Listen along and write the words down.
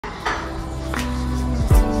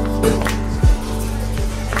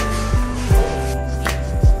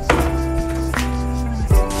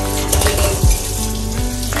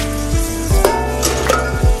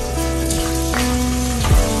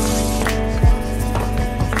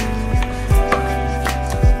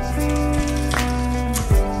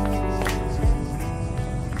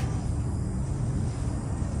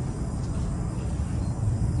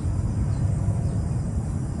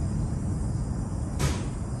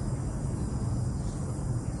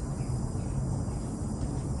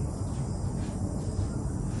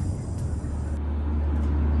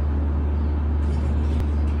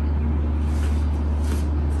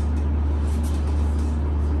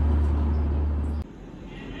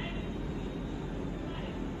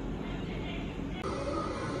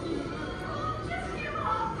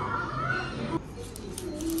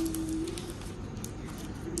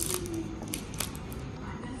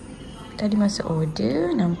Tadi masa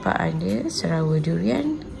order nampak ada serawa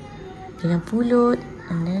durian dengan pulut,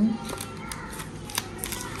 and then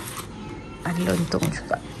ada lontong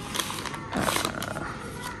juga.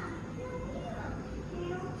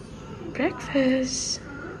 Breakfast.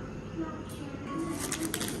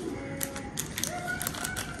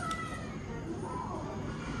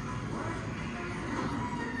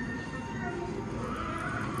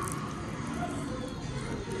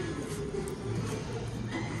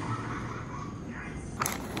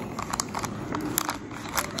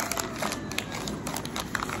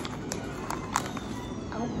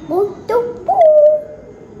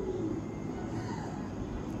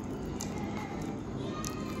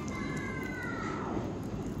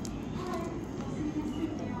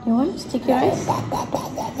 You want sticky rice?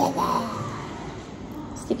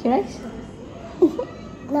 Sticky rice?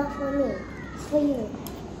 Not for me. It's for you.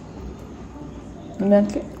 You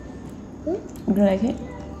like it? Hmm? You don't like it?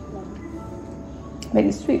 No. But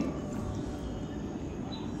it's sweet.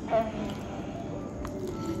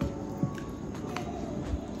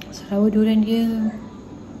 Serawa durian dia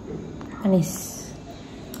manis.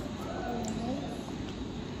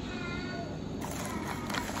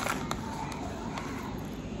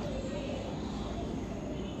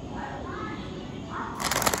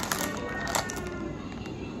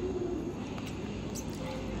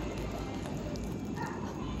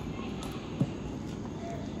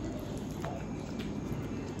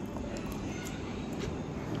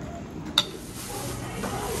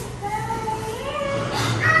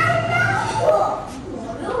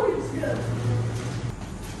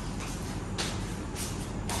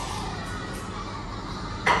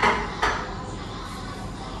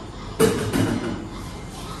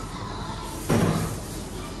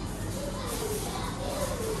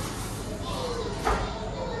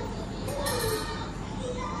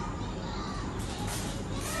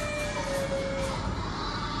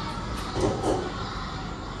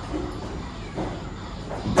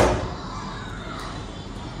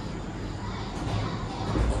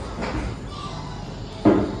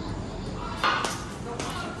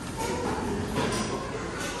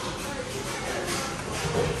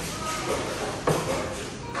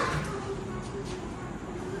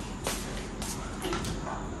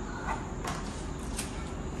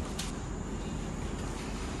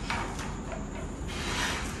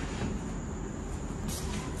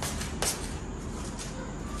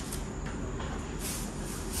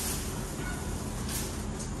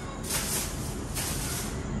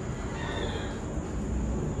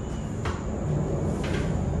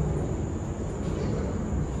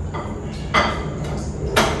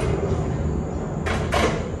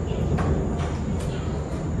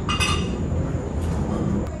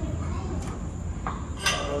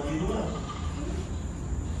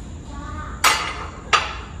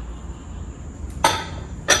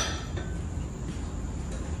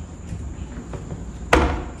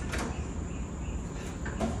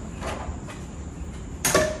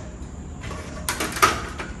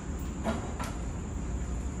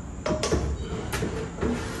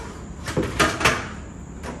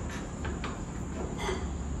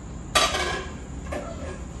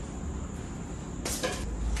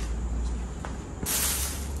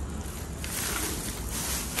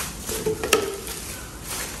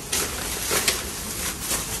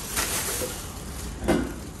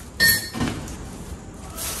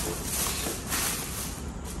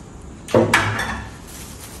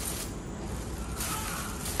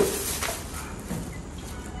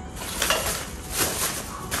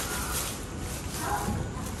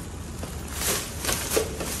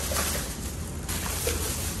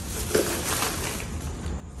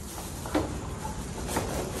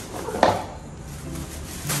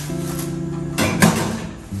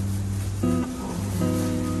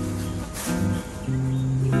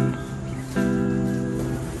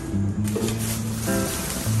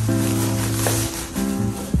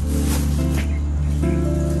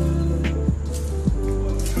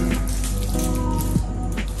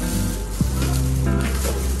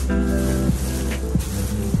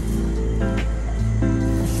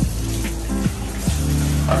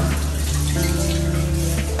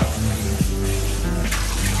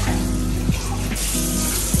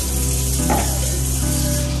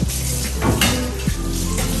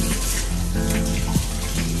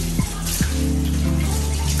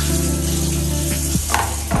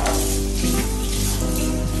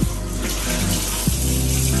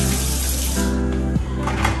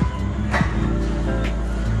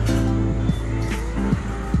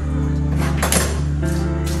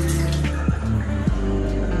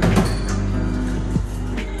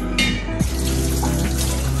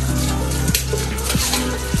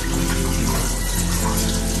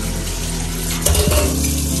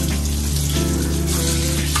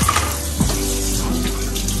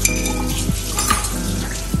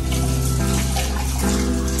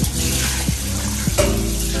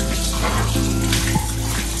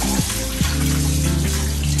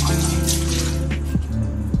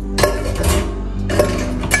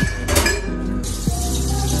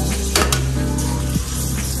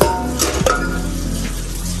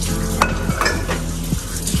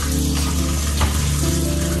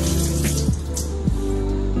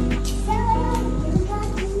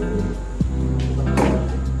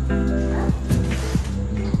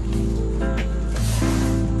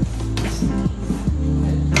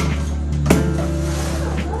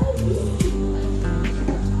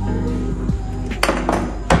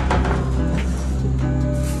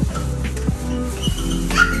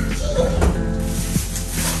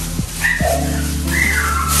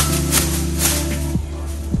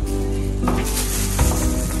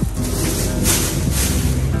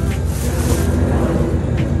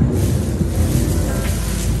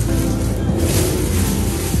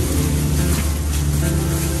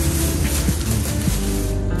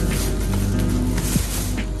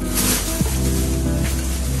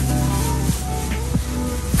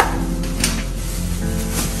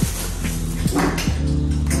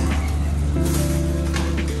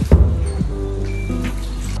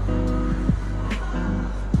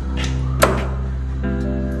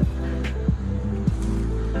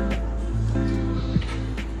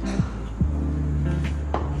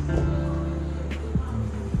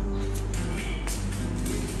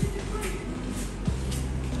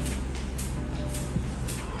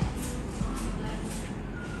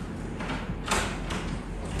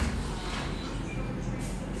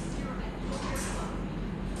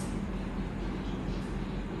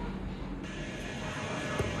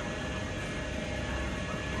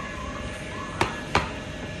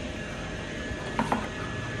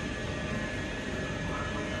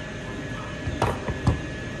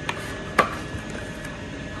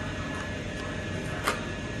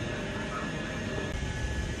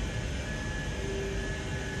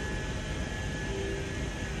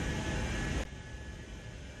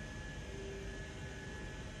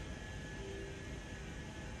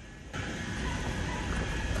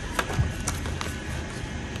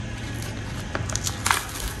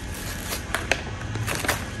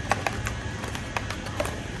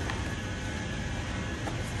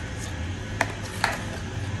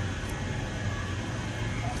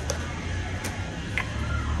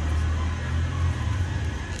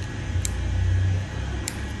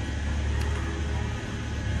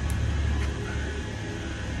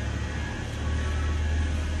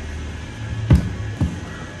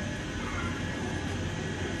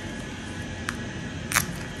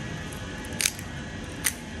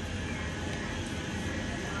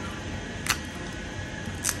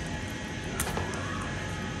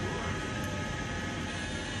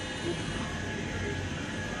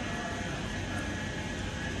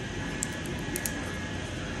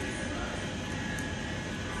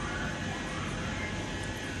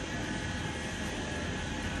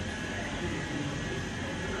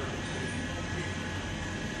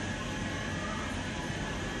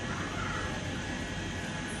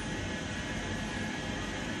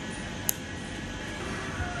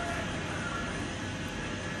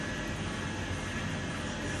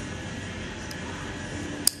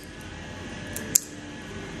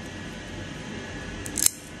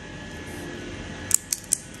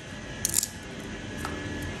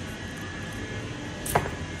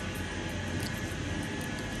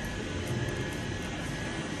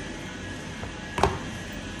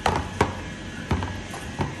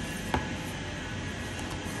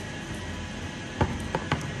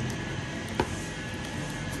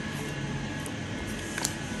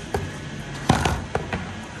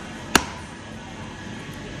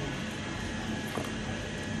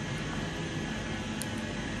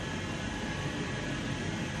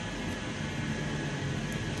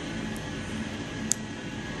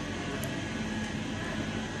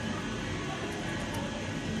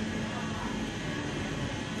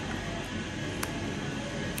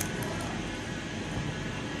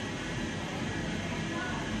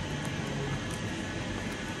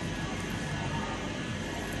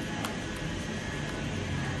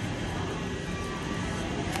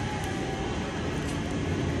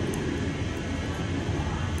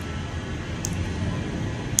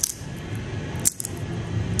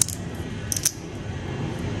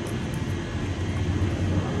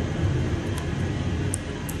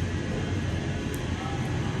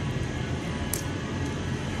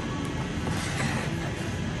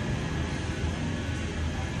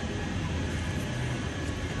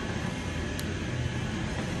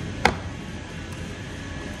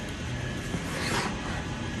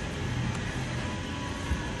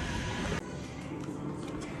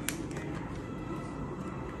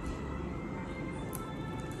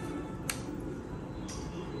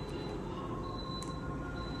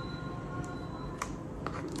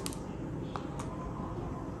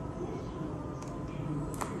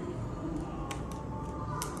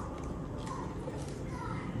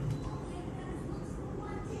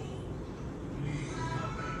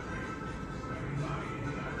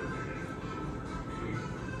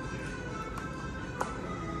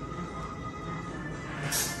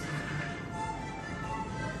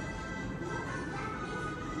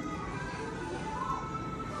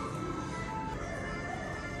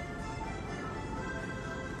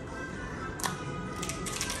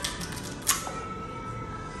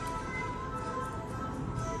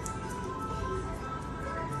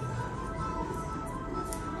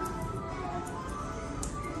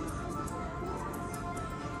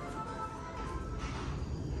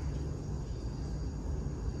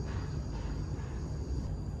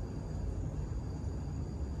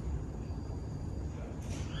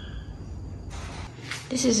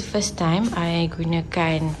 This is the first time I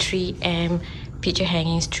gunakan 3M picture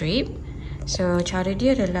hanging strip. So cara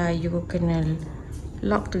dia adalah you kena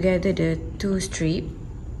lock together the two strip,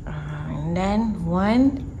 and then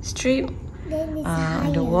one strip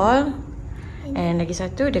on the wall, and lagi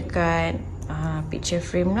satu dekat picture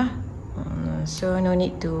frame lah. So no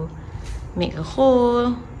need to make a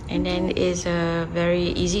hole, and then it's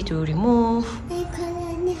very easy to remove.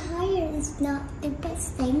 The higher is not the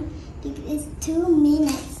best thing. It's 2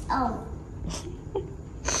 minutes old.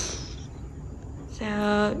 So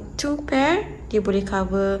 2 pair dia boleh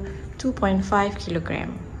cover 2.5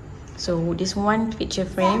 kilogram. So this one picture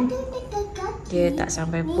frame dia tak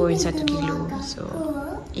sampai pun 1 kilo. So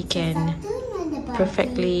it can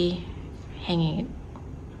perfectly hang it.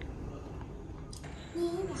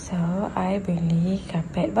 So I beli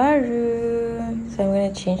kapet baru. So I'm gonna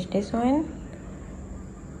change this one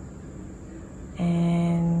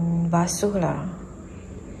and basuh lah.